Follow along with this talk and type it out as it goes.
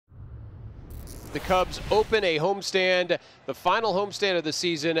The Cubs open a homestand, the final homestand of the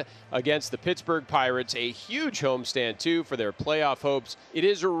season against the Pittsburgh Pirates. A huge homestand, too, for their playoff hopes. It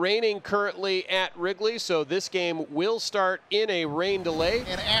is raining currently at Wrigley, so this game will start in a rain delay.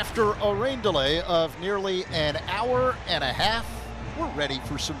 And after a rain delay of nearly an hour and a half, we're ready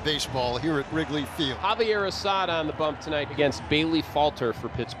for some baseball here at Wrigley Field. Javier Assad on the bump tonight against Bailey Falter for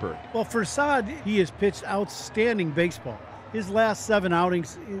Pittsburgh. Well, for Assad, he has pitched outstanding baseball. His last 7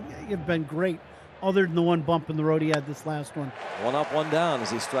 outings have been great, other than the one bump in the road he had this last one. 1 up, 1 down as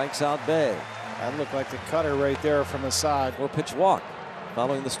he strikes out Bay. That looked like the cutter right there from Assad. 4-pitch walk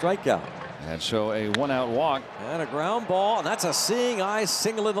following the strikeout. And so a 1-out walk. And a ground ball, and that's a seeing eye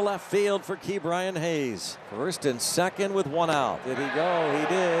single into left field for Ke'Bryan Hayes. First and second with 1 out. Did he go? He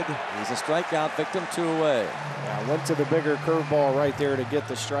did. He's a strikeout victim, 2 away. Yeah, went to the bigger curveball right there to get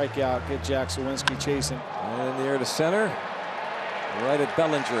the strikeout, get Jack Sawinski chasing. And in the air to center. Right at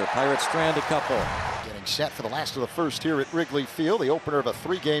Bellinger. Pirates strand a couple. Getting set for the last of the first here at Wrigley Field, the opener of a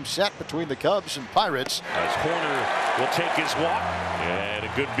 3-game set between the Cubs and Pirates. As Horner will take his walk, and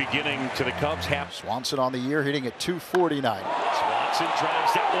a good beginning to the Cubs. Swanson on the year hitting at .249. Swanson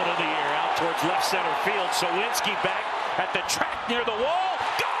drives that one in the air out towards left center field. Sawinski back at the track near the wall.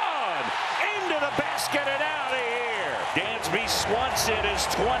 Gone! Into the basket and out of here. Dansby Swanson is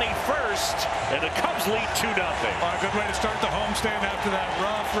 21st, and the Cubs lead 2-0. A good way to start the homestand after that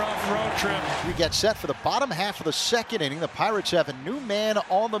rough road trip. We get set for the bottom half of the second inning. The Pirates have a new man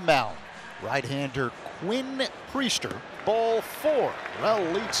on the mound. Right-hander Quinn Priester. Ball 4. Well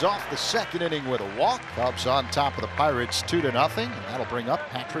leads off the second inning with a walk. Cubs on top of the Pirates 2-0, and that'll bring up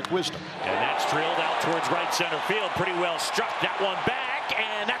Patrick Wisdom. And that's drilled out towards right center field. Pretty well struck. That one back,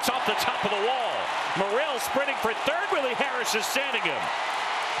 and that's off the top of the wall. Morrell sprinting for third. Willie Harris is sending him.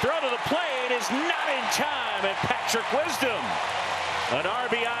 Throw to the plate is not in time, and Patrick Wisdom. An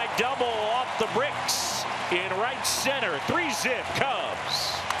RBI double off the bricks in right center. 3-zip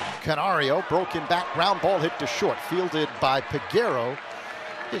Cubs. Canario, broken back, ground ball hit to short, fielded by Peguero.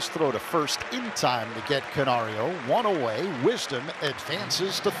 His throw to first in time to get Canario. 1 away. Wisdom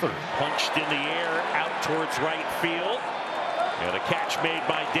advances to third. Punched in the air out towards right field. And a catch made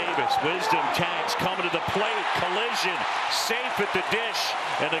by Davis. Wisdom tags coming to the plate. Collision safe at the dish.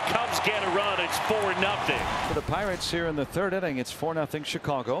 And the Cubs get a run. It's 4-0. For the Pirates here in the third inning, it's 4-0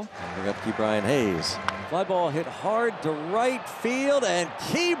 Chicago. Bring up Ke'Bryan Hayes. Fly ball hit hard to right field, and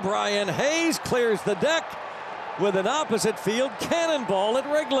Ke'Bryan Hayes clears the deck with an opposite field cannonball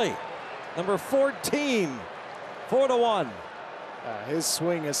at Wrigley. Number 14, 4-1. His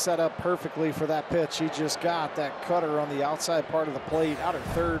swing is set up perfectly for that pitch. He just got that cutter on the outside part of the plate out of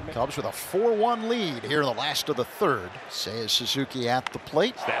third. Cubs with a 4-1 lead here in the last of the third. Seiya Suzuki at the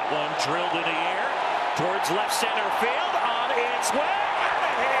plate. That one drilled in the air towards left center field. On its way out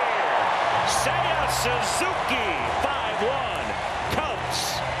of here. Seiya Suzuki, 5-1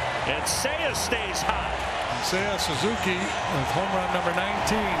 Cubs. And Seiya stays hot. Seiya Suzuki with home run number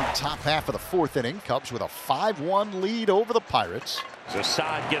 19. Top half of the fourth inning, Cubs with a 5-1 lead over the Pirates.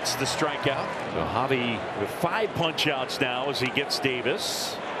 Assad gets the strikeout. So Javi with 5 punch-outs now as he gets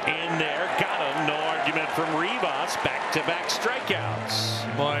Davis in there. Got him. No argument from Rivas. Back-to-back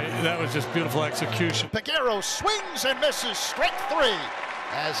strikeouts. Boy, that was just beautiful execution. Peguero swings and misses. Strike 3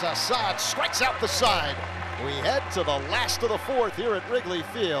 as Assad strikes out the side. We head to the last of the fourth here at Wrigley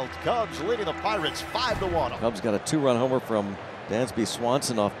Field. Cubs leading the Pirates 5-1. Cubs got a 2-run homer from Dansby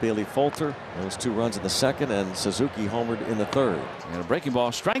Swanson off Bailey Falter. Those 2 runs in the second, and Suzuki homered in the third. And a breaking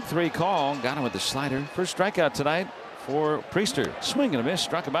ball, strike 3 call. Got him with the slider. First strikeout tonight for Priester. Swing and a miss,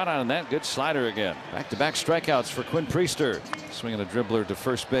 struck him out on that. Good slider again. Back-to-back strikeouts for Quinn Priester. Swinging a dribbler to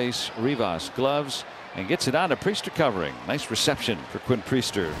first base. Rivas gloves and gets it out to Priester covering. Nice reception for Quinn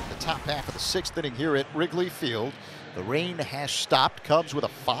Priester. The top half of the sixth inning here at Wrigley Field. The rain has stopped. Cubs with a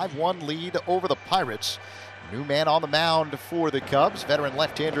 5-1 lead over the Pirates. New man on the mound for the Cubs. Veteran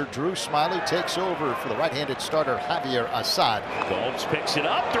left-hander Drew Smiley takes over for the right-handed starter Javier Assad. Gomes picks it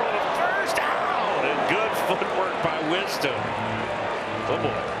up, throw to first, out, and good footwork by Wisdom. Oh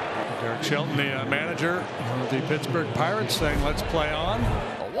boy. Derek Shelton, the manager of the Pittsburgh Pirates, saying let's play on.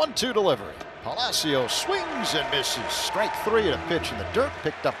 A 1-2 delivery. Palacio swings and misses. Strike 3 at a pitch in the dirt,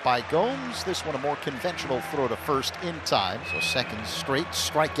 picked up by Gomes. This one a more conventional throw to first in time. So second straight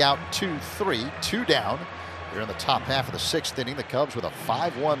strikeout, 2-3, 2 down. Here in the top half of the sixth inning, the Cubs with a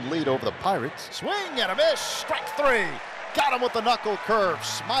 5-1 lead over the Pirates. Swing and a miss. Strike 3. Got him with the knuckle curve.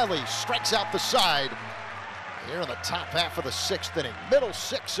 Smiley strikes out the side. Here in the top half of the sixth inning, middle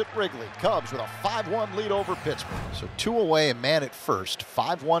 6 at Wrigley. Cubs with a 5-1 lead over Pittsburgh. So 2 away, a man at first.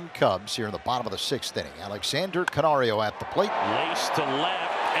 5-1 Cubs here in the bottom of the sixth inning. Alexander Canario at the plate. Lace to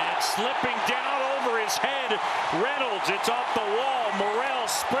left. And slipping down over his head, Reynolds. It's off the wall. Morel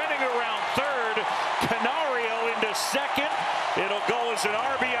sprinting around third. Canario into second. It'll go as an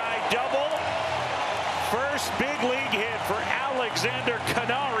RBI double. First big league hit for Alexander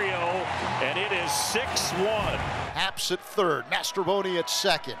Canario, and it is 6-1. Haps at third, Mastrobuoni at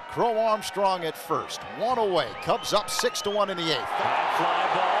second, Crow Armstrong at first. One away. Cubs up 6-1 in the eighth. High fly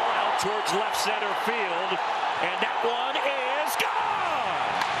ball out towards left center field, and that one is gone.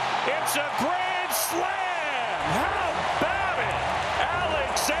 It's a grand slam. How about it?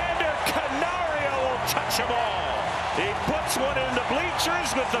 Alexander Canario will touch them all. He puts one in the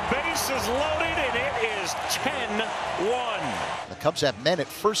bleachers with the bases loaded, and it is 10-1. The Cubs have men at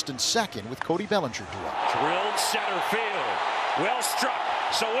first and second with Cody Bellinger to up. Drilled center field. Well struck.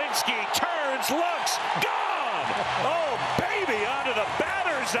 Sawinski turns, looks, gone! Oh, baby, onto the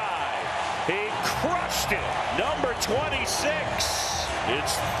batter's eye. He crushed it. Number 26.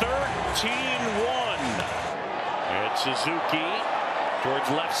 It's 13-1. And Suzuki towards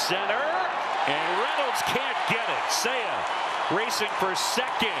left center. And Reynolds can't get it. Seiya racing for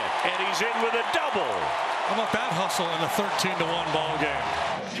second, and he's in with a double. How about that hustle in a 13-1 ball game?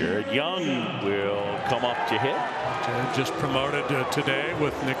 Jared Young will come up to hit. Jared just promoted today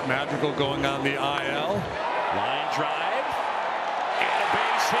with Nick Madrigal going on the IL. Line drive, and a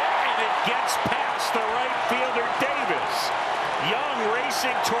base hit, and it gets past the right fielder Davis. Young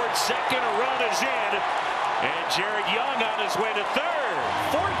racing towards second, a run is in, and Jared Young on his way to third.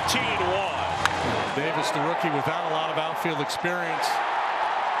 14-1. Davis, the rookie without a lot of outfield experience,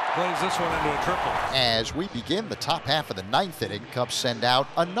 plays this one into a triple. As we begin the top half of the ninth inning, Cubs send out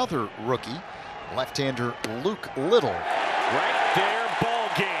another rookie, left-hander Luke Little. Right there, ball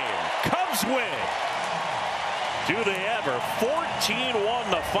game. Cubs win. Do they ever? 14-1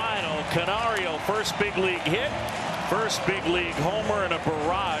 the final. Canario, first big league hit, first big league homer, and a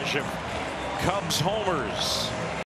barrage of Cubs homers.